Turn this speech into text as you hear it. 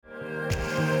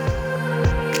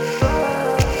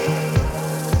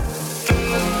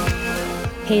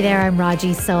Hey there, I'm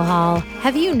Raji Sohal.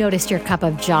 Have you noticed your cup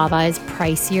of Java is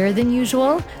pricier than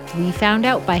usual? We found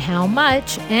out by how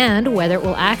much and whether it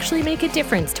will actually make a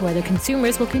difference to whether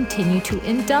consumers will continue to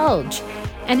indulge.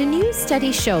 And a new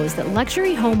study shows that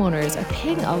luxury homeowners are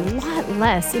paying a lot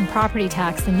less in property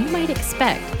tax than you might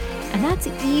expect. And that's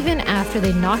even after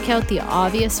they knock out the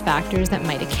obvious factors that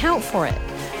might account for it.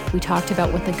 We talked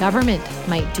about what the government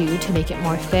might do to make it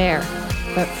more fair.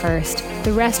 But first,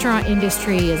 the restaurant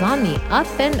industry is on the up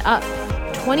and up.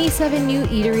 27 new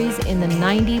eateries in the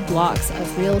 90 blocks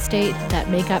of real estate that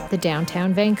make up the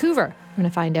downtown Vancouver. I'm going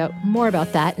to find out more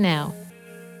about that now.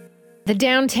 The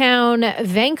Downtown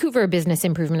Vancouver Business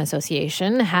Improvement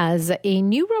Association has a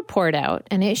new report out,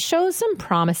 and it shows some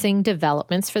promising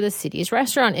developments for the city's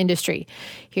restaurant industry.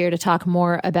 Here to talk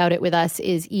more about it with us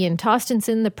is Ian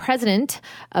Tostenson, the president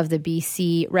of the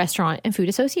BC Restaurant and Food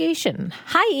Association.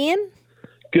 Hi, Ian.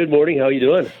 Good morning. How are you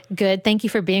doing? Good. Thank you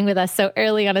for being with us so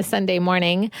early on a Sunday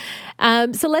morning.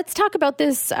 So let's talk about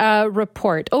this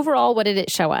report. Overall, what did it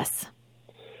show us?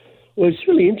 Well, it's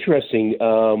really interesting.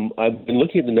 I've been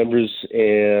looking at the numbers,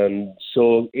 and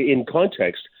so in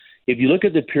context, if you look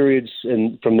at the periods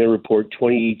from their report,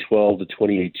 2012 to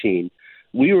 2018,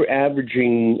 we were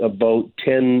averaging about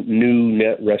 10 new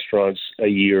net restaurants a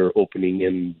year opening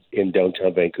in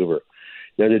downtown Vancouver.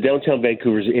 Now, the downtown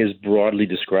Vancouver is broadly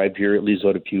described here. It leaves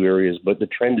out a few areas, but the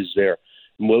trend is there.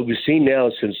 And what we've seen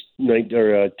now since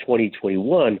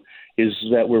 2021 is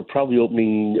that we're probably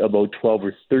opening about 12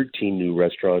 or 13 new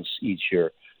restaurants each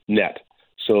year net.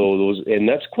 And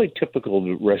that's quite typical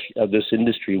of this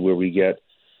industry, where we get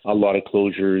a lot of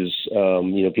closures.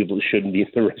 People that shouldn't be in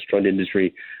the restaurant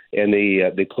industry, and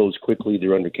they close quickly. They're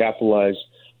undercapitalized.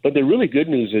 But the really good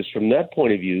news is, from that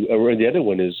point of view, or the other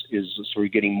one is so we're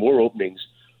getting more openings,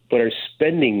 but our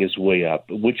spending is way up,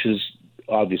 which is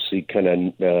obviously kind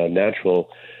of natural,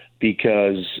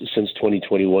 because since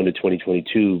 2021 to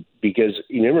 2022, because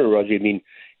you remember, Roger,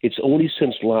 it's only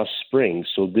since last spring,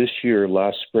 so this year,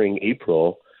 last spring,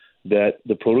 April, that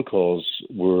the protocols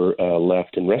were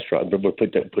left in restaurants, but were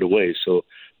put away. So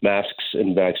masks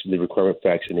and the requirement of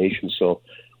vaccination. So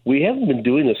we haven't been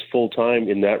doing this full time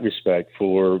in that respect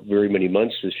for very many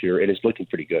months this year, and it's looking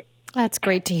pretty good. That's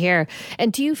great to hear.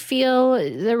 And do you feel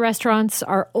the restaurants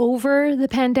are over the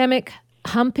pandemic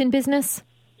hump in business?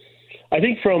 I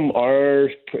think from a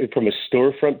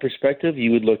storefront perspective,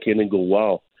 you would look in and go,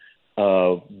 wow,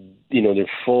 they're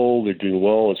full, they're doing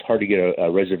well. It's hard to get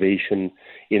a reservation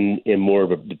in more of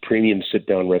the premium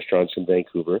sit-down restaurants in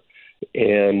Vancouver.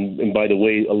 And by the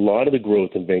way, a lot of the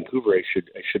growth in Vancouver, I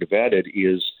should have added,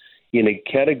 is in a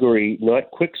category,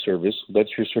 not quick service. That's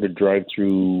your sort of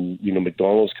drive-through,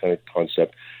 McDonald's kind of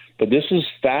concept. But this is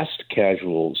fast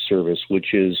casual service,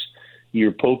 which is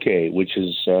your poke, which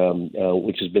has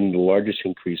been the largest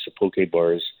increase of poke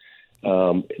bars.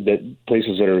 That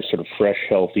places that are sort of fresh,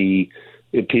 healthy,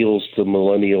 appeals to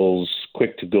millennials,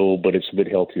 quick to go, but it's a bit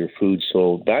healthier food.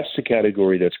 So that's the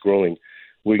category that's growing.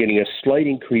 We're getting a slight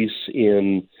increase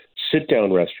in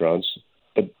sit-down restaurants,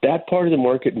 but that part of the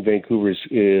market in Vancouver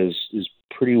is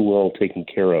pretty well taken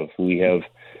care of. We have,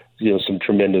 some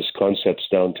tremendous concepts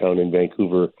downtown in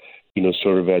Vancouver,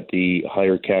 sort of at the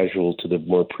higher casual to the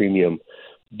more premium.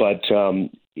 But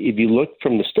if you look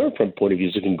from the storefront point of view,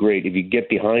 it's looking great. If you get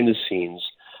behind the scenes,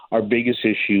 our biggest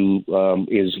issue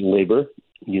is labor.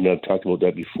 I've talked about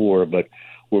that before, but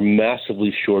we're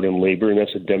massively short on labor, and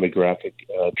that's a demographic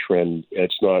trend.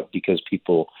 It's not because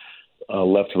people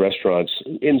left restaurants.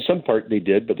 In some part they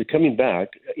did, but they're coming back,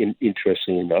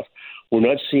 interestingly enough. We're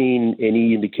not seeing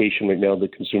any indication right now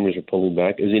that consumers are pulling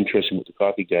back. It's interesting what the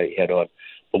coffee guy had on.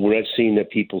 But we're not seeing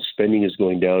that people's spending is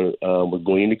going down. We're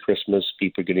going into Christmas.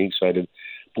 People are getting excited.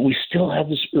 But we still have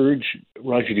this urge,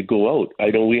 Roger, to go out.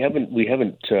 We haven't.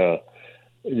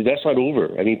 That's not over.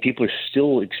 People are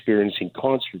still experiencing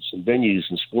concerts and venues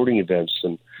and sporting events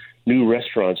and new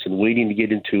restaurants and waiting to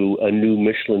get into a new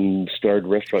Michelin-starred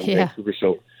restaurant in Vancouver.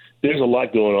 So there's a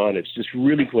lot going on. It's just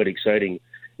really quite exciting.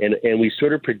 And we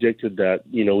sort of predicted that,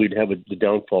 we'd have the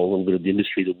downfall a little bit of the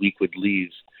industry. The weak would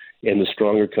leave, and the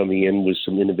stronger coming in with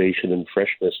some innovation and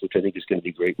freshness, which I think is going to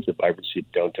be great for the vibrancy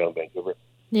of downtown Vancouver.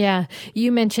 Yeah.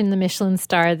 You mentioned the Michelin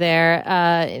star there.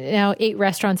 Now 8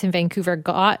 restaurants in Vancouver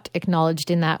got acknowledged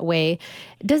in that way.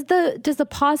 Does the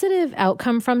positive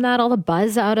outcome from that, all the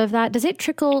buzz out of that, does it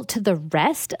trickle to the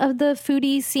rest of the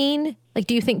foodie scene? Like,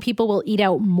 do you think people will eat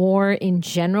out more in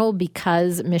general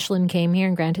because Michelin came here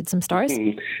and granted some stars?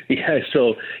 Yeah,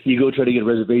 so you go try to get a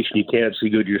reservation, you can't, so you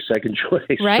go to your second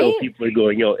choice. Right? So people are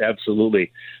going,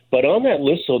 absolutely. But on that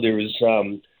list, though, there was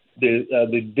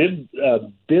the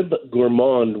Bib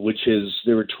Gourmand, which is,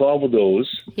 there were 12 of those,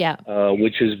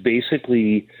 which is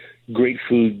basically great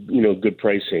food, good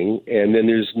pricing. And then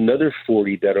there's another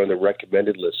 40 that are on the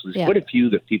recommended list. So there's quite a few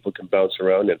that people can bounce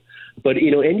around in. But,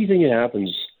 anything that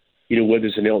happens, whether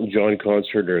it's an Elton John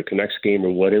concert or a Canucks game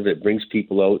or whatever, it brings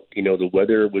people out. The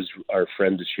weather was our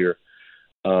friend this year.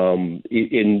 I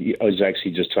was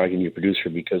actually just talking to your producer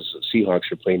because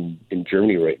Seahawks are playing in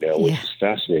Germany right now, which is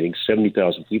fascinating.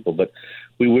 70,000 people, but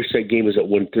we wish that game was at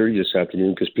 1:30 this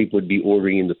afternoon because people would be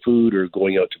ordering in the food or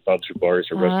going out to pubs or bars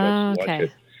or restaurants to watch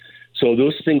it. So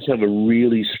those things have a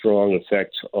really strong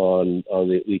effect on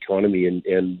the economy,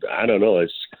 and I don't know.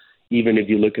 It's even if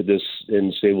you look at this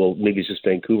and say, well, maybe it's just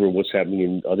Vancouver. What's happening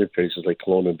in other places like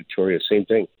Kelowna and Victoria? Same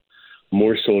thing.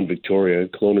 More so in Victoria.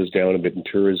 Kelowna's down a bit in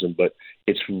tourism, but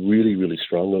it's really, really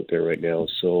strong out there right now.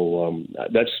 So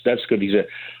that's good.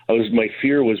 My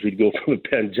fear was we'd go from a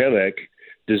pandemic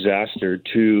disaster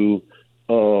to,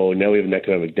 now we have an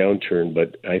economic downturn,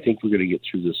 but I think we're going to get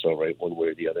through this all right, one way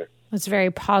or the other. That's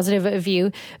very positive of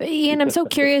you. Ian, I'm so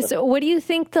curious, what do you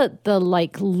think that the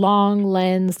long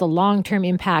lens, the long-term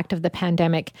impact of the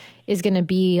pandemic is going to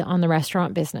be on the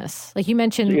restaurant business? Like you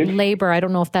mentioned labor, I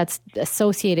don't know if that's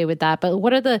associated with that, but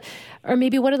what are the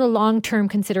long-term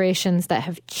considerations that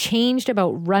have changed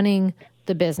about running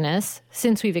the business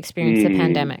since we've experienced the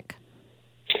pandemic?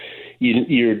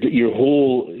 Your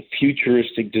whole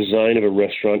futuristic design of a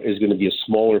restaurant is going to be a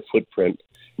smaller footprint,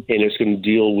 and it's going to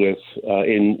deal with,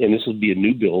 and this will be a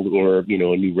new build or a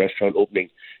new restaurant opening.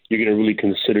 You're going to really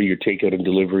consider your takeout and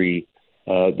delivery,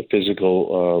 the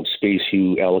physical space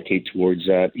you allocate towards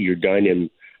that, your dine-in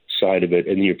side of it,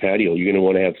 and your patio. You're going to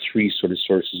want to have three sort of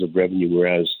sources of revenue,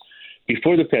 whereas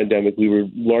before the pandemic, we were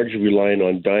largely relying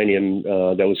on dine-in.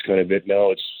 That was kind of it.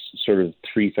 Now it's sort of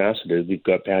three-faceted. We've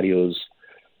got patios,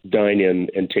 dine-in,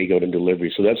 and takeout and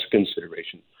delivery. So that's a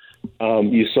consideration.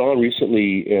 You saw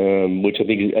recently, which I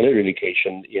think is another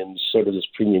indication in sort of this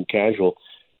premium casual,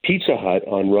 Pizza Hut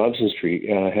on Robson Street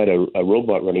had a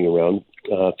robot running around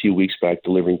a few weeks back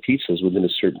delivering pizzas within a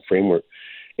certain framework.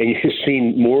 And you're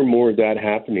seeing more and more of that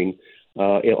happening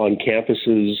on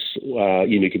campuses.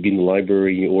 It could be in the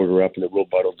library, you order up and the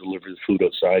robot will deliver the food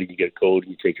outside and you get a code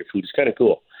and you take your food. It's kind of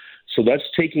cool. So that's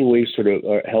taking away sort of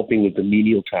helping with the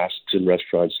menial tasks in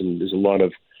restaurants. And there's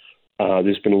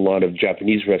been a lot of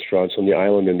Japanese restaurants on the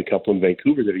island and a couple in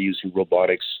Vancouver that are using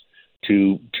robotics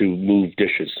to move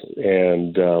dishes.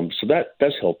 And so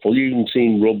that's helpful. You're even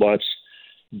seeing robots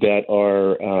that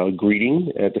are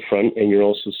greeting at the front, and you're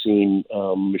also seeing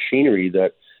machinery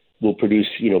that will produce,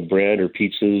 bread or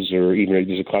pizzas, or even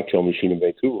there's a cocktail machine in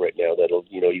Vancouver right now that'll,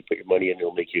 you put your money in and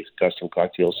it'll make you a custom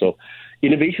cocktail. So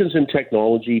innovations in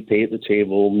technology, pay at the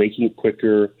table, making it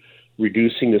quicker,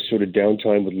 reducing the sort of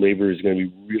downtime with labor is going to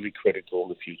be really critical in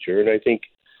the future. And I think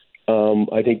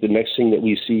the next thing that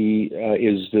we see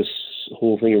is this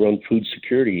whole thing around food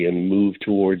security and move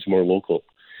towards more local,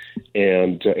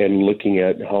 and looking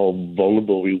at how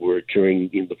vulnerable we were during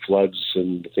the floods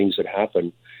and the things that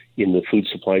happened in the food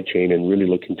supply chain, and really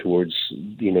looking towards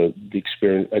the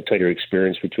experience, a tighter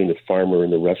experience between the farmer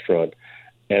and the restaurant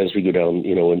as we go down,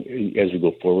 and as we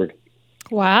go forward.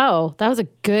 Wow, that was a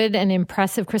good and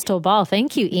impressive crystal ball.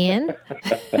 Thank you, Ian.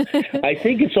 I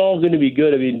think it's all going to be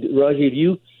good. I mean,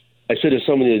 Raji, I said to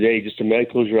someone the other day, just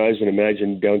close your eyes and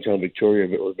imagine downtown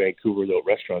Victoria or Vancouver without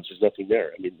restaurants. There's nothing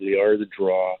there. I mean, they are the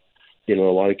draw in a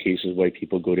lot of cases why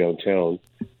people go downtown,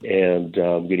 and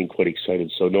getting quite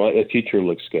excited. So no, the future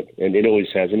looks good, and it always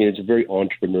has. I mean, it's a very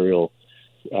entrepreneurial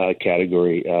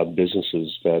category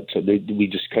businesses that we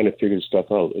just kind of figured stuff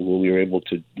out, and when we were able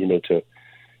to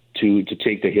to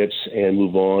take the hits and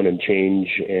move on and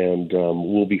change, and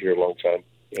we'll be here a long time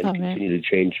and continue to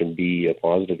change and be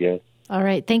positive. Yeah. All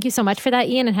right. Thank you so much for that,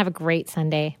 Ian, and have a great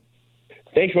Sunday.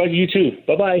 Thanks, Roger. You too.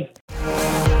 Bye-bye.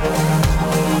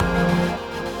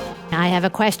 I have a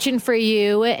question for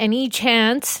you. Any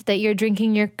chance that you're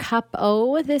drinking your cup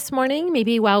O this morning,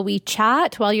 maybe while we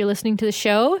chat, while you're listening to the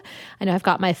show? I know I've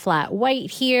got my flat white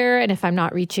here, and if I'm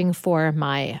not reaching for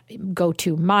my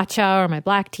go-to matcha or my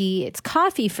black tea, it's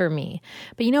coffee for me.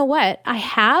 But you know what? I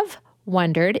have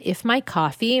wondered if my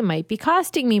coffee might be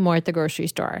costing me more at the grocery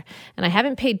store. And I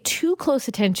haven't paid too close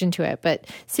attention to it, but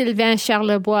Sylvain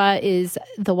Charlebois is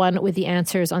the one with the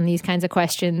answers on these kinds of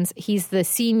questions. He's the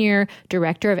Senior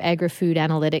Director of Agri-Food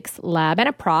Analytics Lab and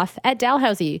a prof at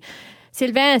Dalhousie.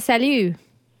 Sylvain, salut!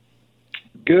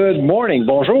 Good morning.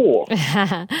 Bonjour.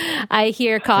 I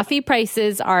hear coffee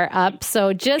prices are up,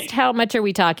 so just how much are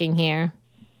we talking here?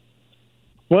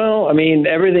 Well, I mean,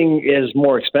 everything is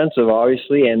more expensive,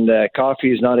 obviously, and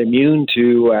coffee is not immune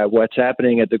to what's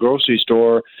happening at the grocery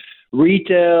store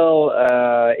Retail,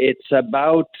 it's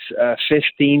about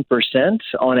 15%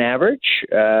 on average,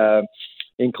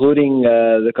 including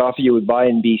the coffee you would buy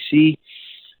in BC.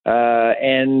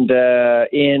 And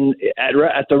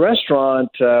at the restaurant,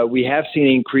 we have seen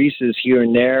increases here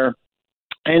and there,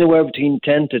 anywhere between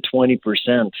 10 to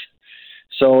 20%.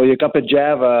 So your cup of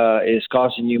Java is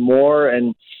costing you more.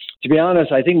 And to be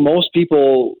honest, I think most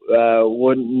people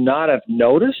would not have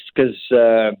noticed because,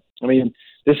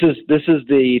 this is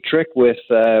the trick with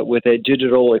a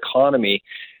digital economy.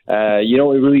 You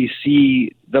don't really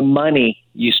see the money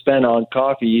you spend on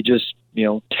coffee. You just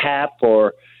tap,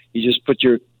 or you just put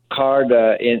your card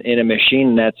in a machine,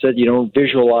 and that's it. You don't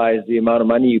visualize the amount of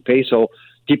money you pay. So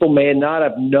people may not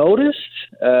have noticed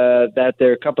that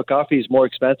their cup of coffee is more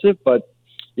expensive, but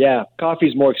yeah, coffee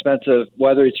is more expensive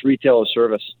whether it's retail or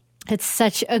service. It's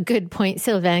such a good point,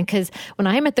 Sylvain, because when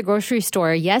I'm at the grocery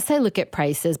store, yes, I look at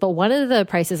prices, but one of the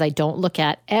prices I don't look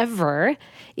at ever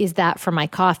is that for my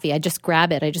coffee. I just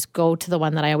grab it. I just go to the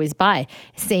one that I always buy.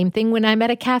 Same thing when I'm at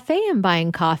a cafe and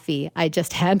buying coffee. I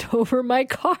just hand over my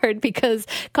card because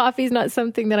coffee is not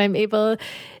something that I'm able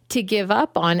to give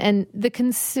up on. And the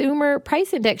Consumer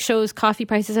Price Index shows coffee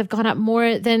prices have gone up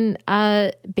more than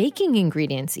baking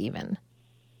ingredients even.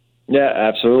 Yeah,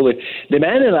 absolutely.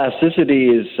 Demand elasticity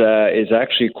is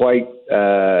actually quite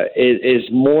is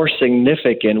more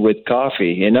significant with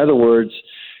coffee. In other words,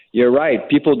 you're right.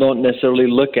 People don't necessarily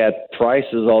look at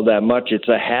prices all that much. It's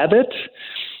a habit,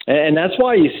 and that's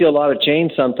why you see a lot of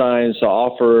chains sometimes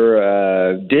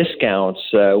offer discounts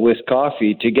with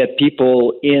coffee to get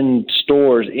people in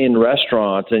stores, in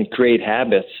restaurants, and create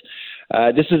habits.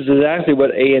 This is exactly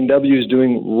what A&W is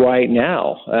doing right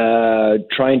now,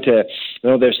 trying to,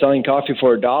 they're selling coffee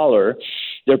for $1.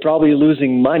 They're probably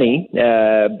losing money,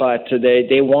 but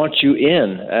they want you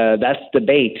in. That's the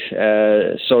bait,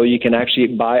 so you can actually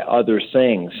buy other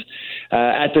things.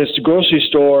 At this grocery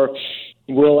store,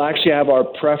 we'll actually have our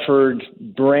preferred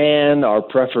brand, our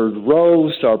preferred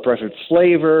roast, our preferred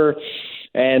flavor,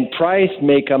 and price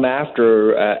may come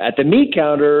after. At the meat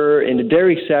counter, in the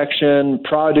dairy section,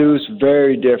 produce,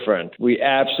 very different. We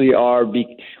absolutely are.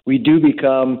 We do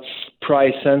become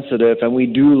price sensitive, and we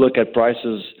do look at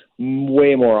prices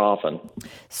way more often.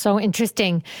 So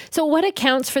interesting. So what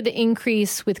accounts for the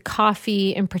increase with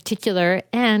coffee in particular,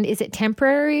 and is it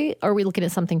temporary, or are we looking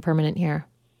at something permanent here?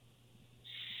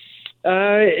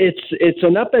 It's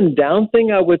an up and down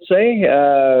thing, I would say.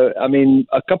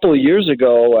 A couple of years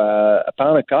ago, a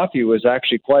pound of coffee was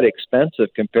actually quite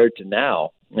expensive compared to now.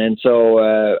 And so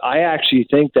I actually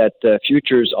think that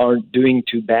futures aren't doing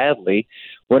too badly.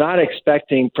 We're not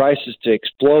expecting prices to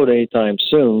explode anytime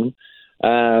soon.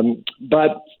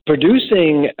 But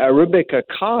producing Arabica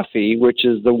coffee, which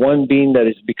is the one bean that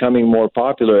is becoming more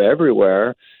popular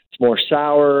everywhere, it's more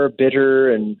sour,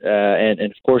 bitter, and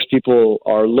of course people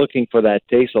are looking for that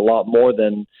taste a lot more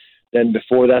than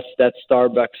before. That's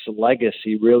Starbucks'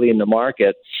 legacy really in the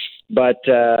market. But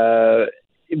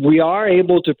we are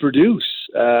able to produce,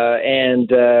 and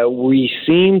we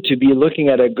seem to be looking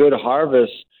at a good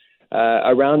harvest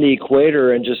around the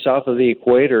equator and just south of the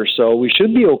equator. So we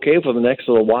should be okay for the next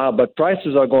little while, but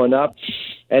prices are going up.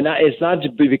 And it's not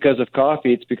just because of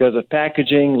coffee, it's because of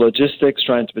packaging, logistics,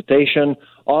 transportation.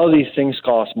 All of these things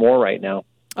cost more right now.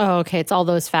 Oh, okay. It's all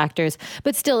those factors.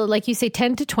 But still, like you say,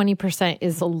 10 to 20%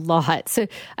 is a lot. So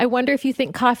I wonder if you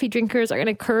think coffee drinkers are going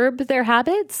to curb their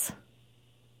habits?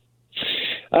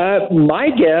 My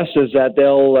guess is that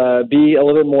they'll be a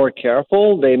little bit more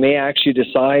careful. They may actually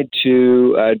decide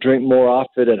to drink more of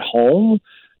it at home.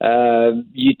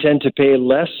 You tend to pay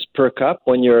less per cup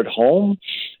when you're at home.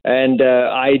 And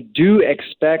I do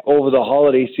expect over the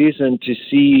holiday season to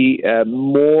see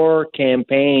more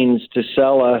campaigns to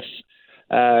sell us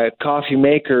coffee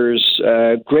makers,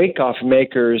 great coffee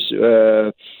makers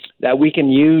that we can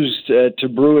use to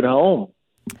brew at home.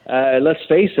 Let's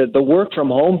face it, the work from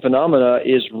home phenomena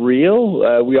is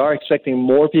real. We are expecting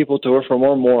more people to work from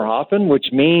home more often, which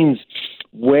means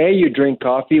where you drink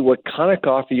coffee, what kind of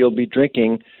coffee you'll be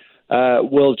drinking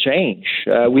will change.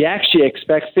 We actually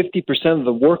expect 50% of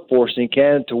the workforce in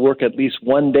Canada to work at least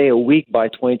one day a week by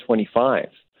 2025.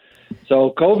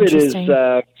 So COVID is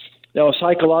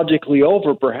psychologically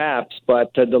over perhaps,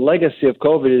 but the legacy of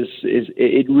COVID is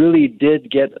it really did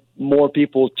get more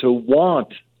people to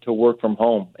want to work from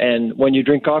home. And when you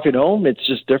drink coffee at home, it's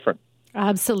just different.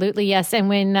 Absolutely, yes. And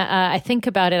when I think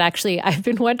about it, actually, I've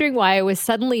been wondering why I was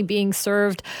suddenly being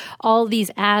served all these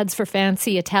ads for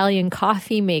fancy Italian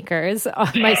coffee makers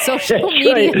on my social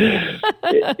media.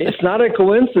 Right. It's not a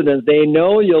coincidence. They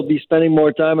know you'll be spending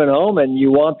more time at home and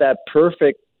you want that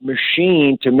perfect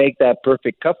machine to make that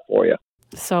perfect cup for you.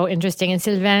 So interesting. And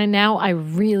Sylvain, now I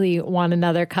really want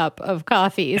another cup of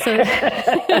coffee. So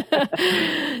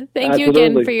thank you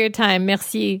again for your time.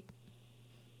 Merci.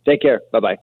 Take care.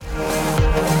 Bye-bye.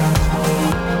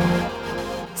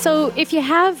 So if you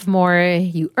have more,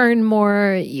 you earn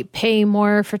more, you pay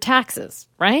more for taxes,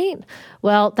 right?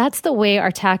 Well, that's the way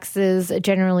our taxes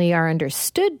generally are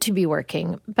understood to be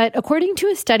working. But according to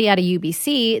a study out of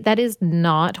UBC, that is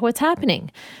not what's happening.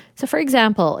 So for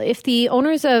example, if the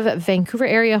owners of Vancouver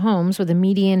area homes with a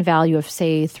median value of,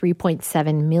 say,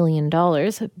 $3.7 million,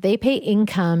 they pay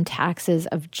income taxes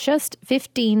of just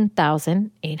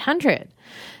 $15,800.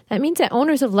 That means that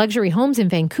owners of luxury homes in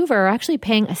Vancouver are actually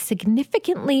paying a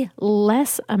significantly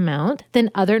less amount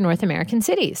than other North American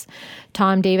cities.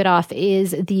 Tom Davidoff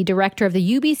is the director of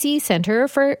the UBC Centre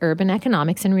for Urban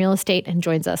Economics and Real Estate and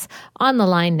joins us on the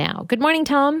line now. Good morning,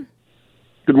 Tom.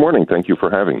 Good morning. Thank you for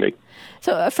having me.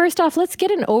 So first off, let's get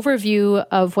an overview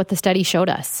of what the study showed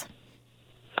us.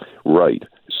 Right.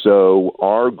 So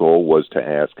our goal was to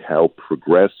ask how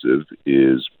progressive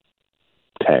is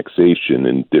taxation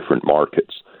in different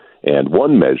markets. And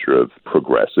one measure of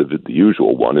progressive, the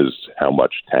usual one, is how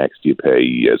much tax do you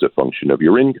pay as a function of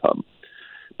your income.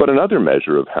 But another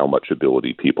measure of how much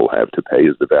ability people have to pay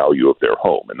is the value of their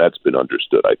home. And that's been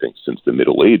understood, I think, since the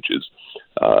Middle Ages,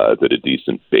 that a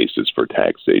decent basis for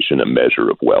taxation, a measure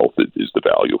of wealth, is the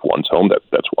value of one's home.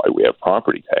 That's why we have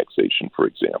property taxation, for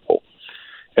example.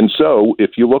 And so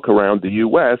if you look around the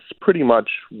U.S., pretty much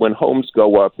when homes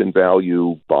go up in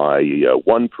value by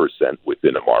 1%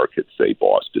 within a market, say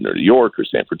Boston or New York or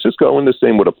San Francisco, and the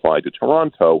same would apply to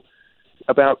Toronto,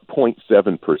 about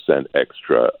 0.7%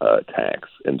 extra tax.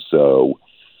 And so,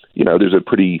 there's a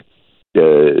pretty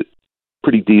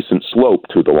decent slope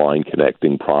to the line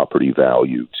connecting property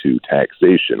value to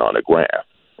taxation on a graph.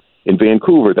 In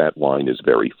Vancouver, that line is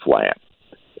very flat.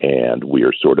 And we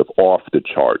are sort of off the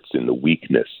charts in the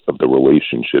weakness of the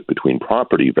relationship between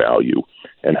property value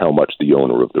and how much the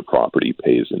owner of the property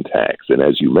pays in tax. And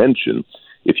as you mentioned,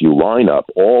 if you line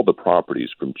up all the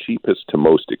properties from cheapest to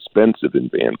most expensive in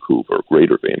Vancouver,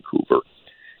 Greater Vancouver,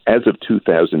 as of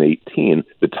 2018,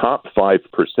 the top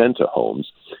 5% of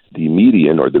homes, the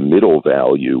median or the middle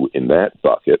value in that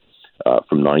bucket,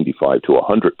 from 95 to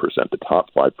 100%, the top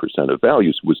 5% of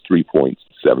values was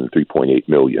 $3.8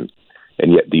 million.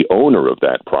 And yet the owner of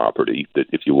that property, that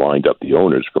if you lined up the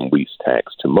owners from least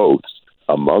tax to most,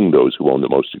 among those who own the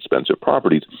most expensive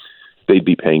properties, they'd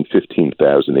be paying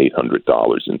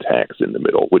 $15,800 in tax in the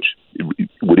middle, which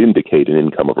would indicate an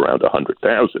income of around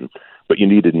 $100,000. But you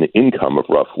needed an income of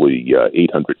roughly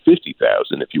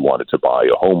 $850,000 if you wanted to buy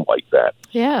a home like that,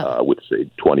 with,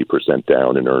 say, 20%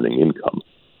 down in earning income.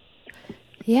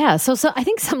 Yeah, so I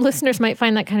think some listeners might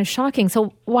find that kind of shocking.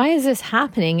 So why is this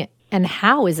happening? And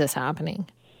how is this happening?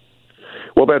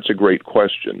 Well, that's a great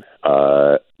question.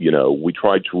 We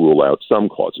tried to rule out some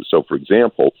causes. So, for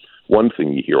example, one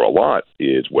thing you hear a lot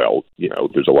is,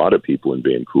 there's a lot of people in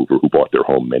Vancouver who bought their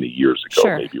home many years ago,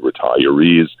 sure. Maybe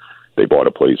retirees. They bought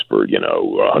a place for,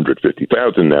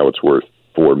 $150,000. Now it's worth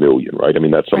 $4 million, right? I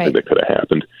mean, that's something that could have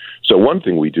happened. So one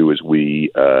thing we do is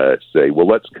we say, well,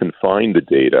 let's confine the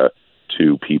data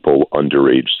to people under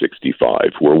age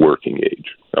 65 who are working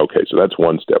age. Okay, so that's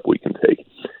one step we can take.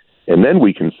 And then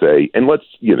we can say, and let's,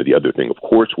 the other thing, of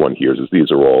course, one hears is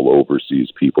these are all overseas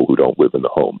people who don't live in the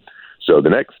home. So the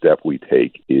next step we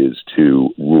take is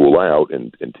to rule out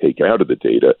and take out of the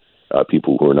data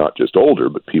people who are not just older,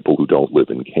 but people who don't live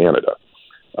in Canada.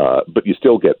 But you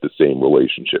still get the same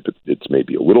relationship. It's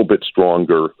maybe a little bit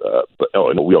stronger,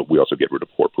 and we also get rid of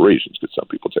corporations because some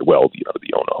people say, well, they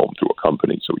own a home through a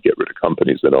company, so we get rid of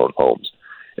companies that own homes.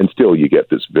 And still you get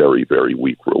this very, very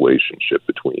weak relationship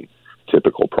between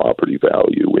typical property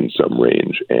value in some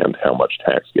range and how much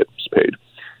tax gets paid.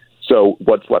 So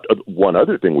what's left? One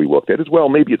other thing we looked at is, well,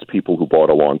 maybe it's people who bought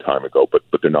a long time ago, but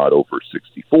they're not over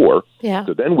 64. Yeah.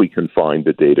 So then we can find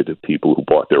the data to people who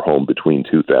bought their home between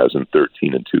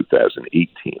 2013 and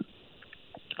 2018.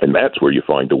 And that's where you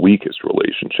find the weakest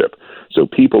relationship. So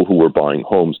people who were buying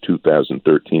homes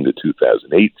 2013 to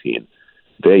 2018,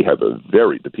 they have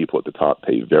the people at the top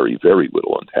pay very, very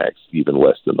little in tax, even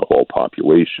less than the whole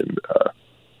population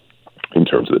in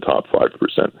terms of the top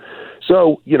 5%.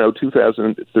 So,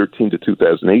 2013 to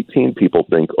 2018, people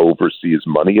think overseas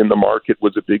money in the market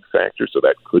was a big factor, so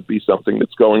that could be something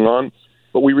that's going on.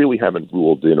 But we really haven't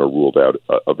ruled in or ruled out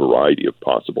a variety of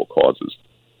possible causes.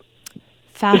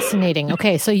 Fascinating.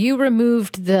 Okay, so you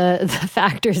removed the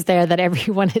factors there that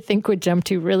everyone, I think, would jump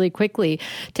to really quickly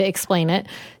to explain it.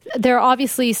 There are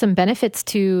obviously some benefits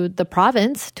to the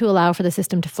province to allow for the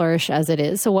system to flourish as it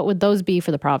is. So what would those be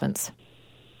for the province?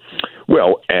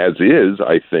 Well, as is,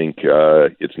 I think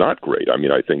it's not great. I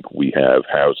mean, I think we have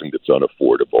housing that's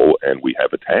unaffordable, and we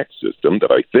have a tax system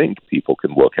that I think people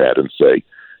can look at and say,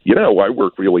 I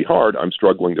work really hard. I'm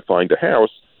struggling to find a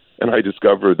house. And I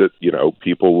discover that,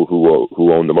 people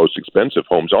who own the most expensive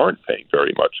homes aren't paying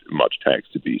very much tax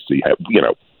to BC.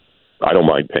 I don't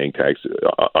mind paying tax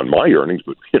on my earnings,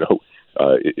 but,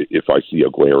 if I see a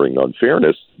glaring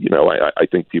unfairness, I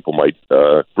think people might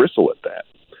bristle at that.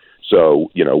 So,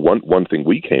 one thing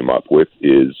we came up with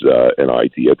is an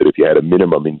idea that if you had a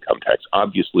minimum income tax,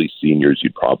 obviously seniors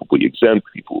you'd probably exempt.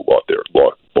 People who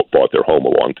bought their home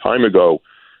a long time ago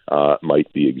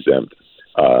might be exempt.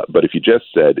 But if you just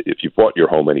said, if you bought your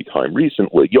home any time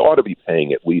recently, you ought to be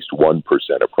paying at least 1%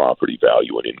 of property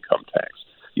value in income tax.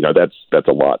 That's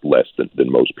a lot less than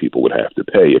most people would have to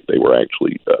pay if they were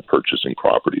actually purchasing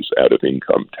properties out of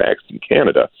income tax in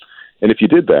Canada. And if you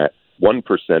did that, 1%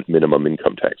 minimum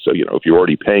income tax. So, if you're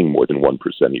already paying more than 1%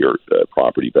 of your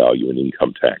property value in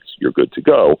income tax, you're good to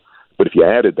go. But if you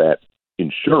added that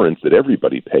insurance that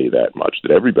everybody pay that much,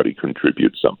 that everybody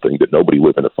contributes something, that nobody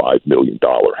live in a $5 million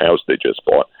house they just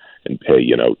bought and pay,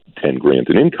 $10,000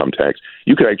 in income tax,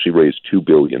 you could actually raise $2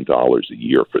 billion a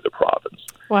year for the province.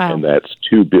 Wow. And that's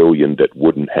 $2 billion that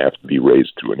wouldn't have to be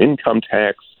raised through an income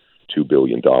tax, $2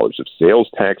 billion of sales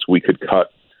tax we could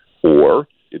cut, or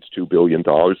it's $2 billion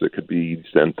that could be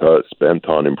spent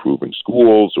on improving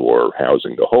schools or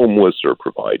housing the homeless or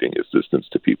providing assistance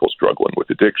to people struggling with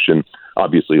addiction.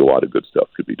 Obviously, a lot of good stuff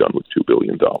could be done with $2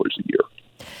 billion a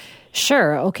year.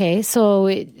 Sure. Okay.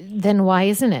 So then why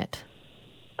isn't it?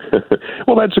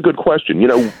 Well, that's a good question.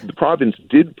 The province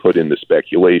did put in the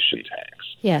speculation tax.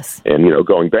 Yes. And,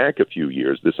 going back a few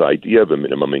years, this idea of a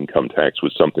minimum income tax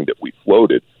was something that we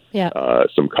floated. Yeah.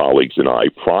 Some colleagues and I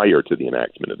prior to the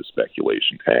enactment of the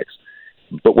speculation tax.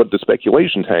 But what the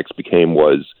speculation tax became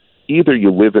was either you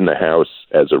live in the house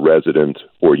as a resident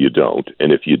or you don't.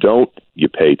 And if you don't, you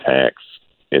pay tax.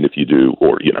 And if you do,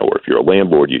 or if you're a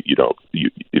landlord, you don't.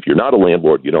 If you're not a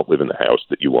landlord, you don't live in the house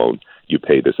that you own, you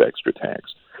pay this extra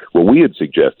tax. What we had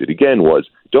suggested, again, was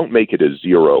don't make it a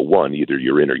 0-1, either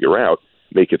you're in or you're out.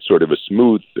 Make it sort of a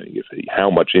smooth thing. How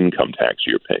much income tax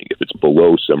you're paying. If it's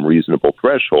below some reasonable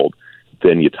threshold,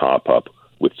 then you top up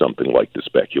with something like the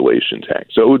speculation tax.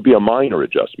 So it would be a minor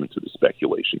adjustment to the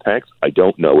speculation tax. I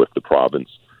don't know if the province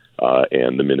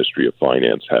and the Ministry of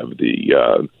Finance have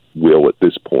the will at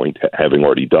this point, having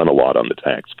already done a lot on the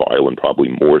tax file and probably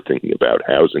more thinking about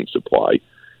housing supply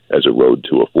as a road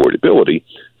to affordability.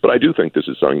 But I do think this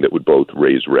is something that would both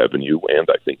raise revenue and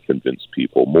I think convince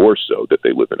people more so that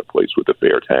they live in a place with a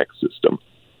fair tax system.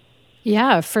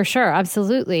 Yeah, for sure.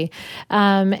 Absolutely.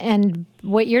 And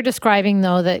what you're describing,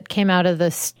 though, that came out of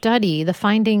the study, the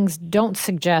findings don't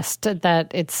suggest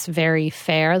that it's very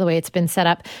fair the way it's been set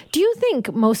up. Do you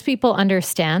think most people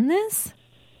understand this?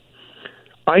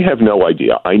 I have no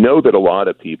idea. I know that a lot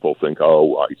of people think,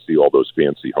 I see all those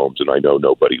fancy homes and I know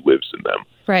nobody lives in them.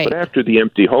 Right. But after the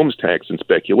empty homes tax and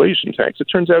speculation tax, it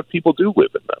turns out people do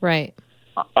live in them. Right.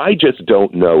 I just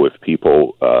don't know if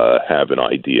people have an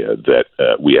idea that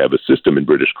we have a system in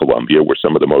British Columbia where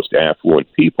some of the most affluent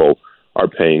people are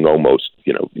paying almost,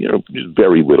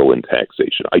 very little in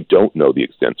taxation. I don't know the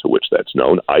extent to which that's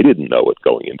known. I didn't know it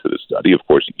going into the study. Of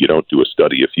course, you don't do a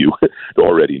study if you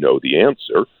already know the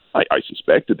answer. I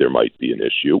suspected there might be an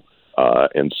issue,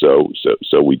 and so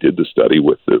we did the study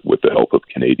with the help of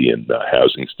Canadian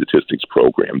Housing Statistics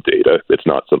Program data. It's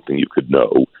not something you could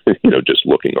know, just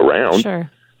looking around.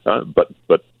 Sure.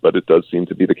 But it does seem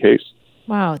to be the case.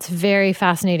 Wow, it's very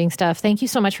fascinating stuff. Thank you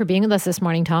so much for being with us this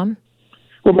morning, Tom.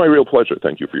 Well, my real pleasure.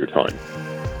 Thank you for your time.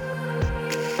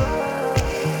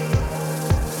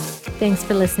 Thanks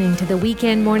for listening to the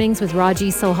Weekend Mornings with Raji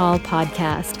Sohal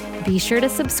podcast. Be sure to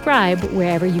subscribe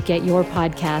wherever you get your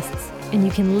podcasts. And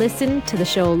you can listen to the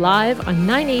show live on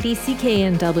 980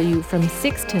 CKNW from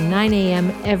 6 to 9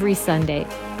 a.m. every Sunday.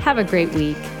 Have a great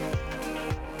week.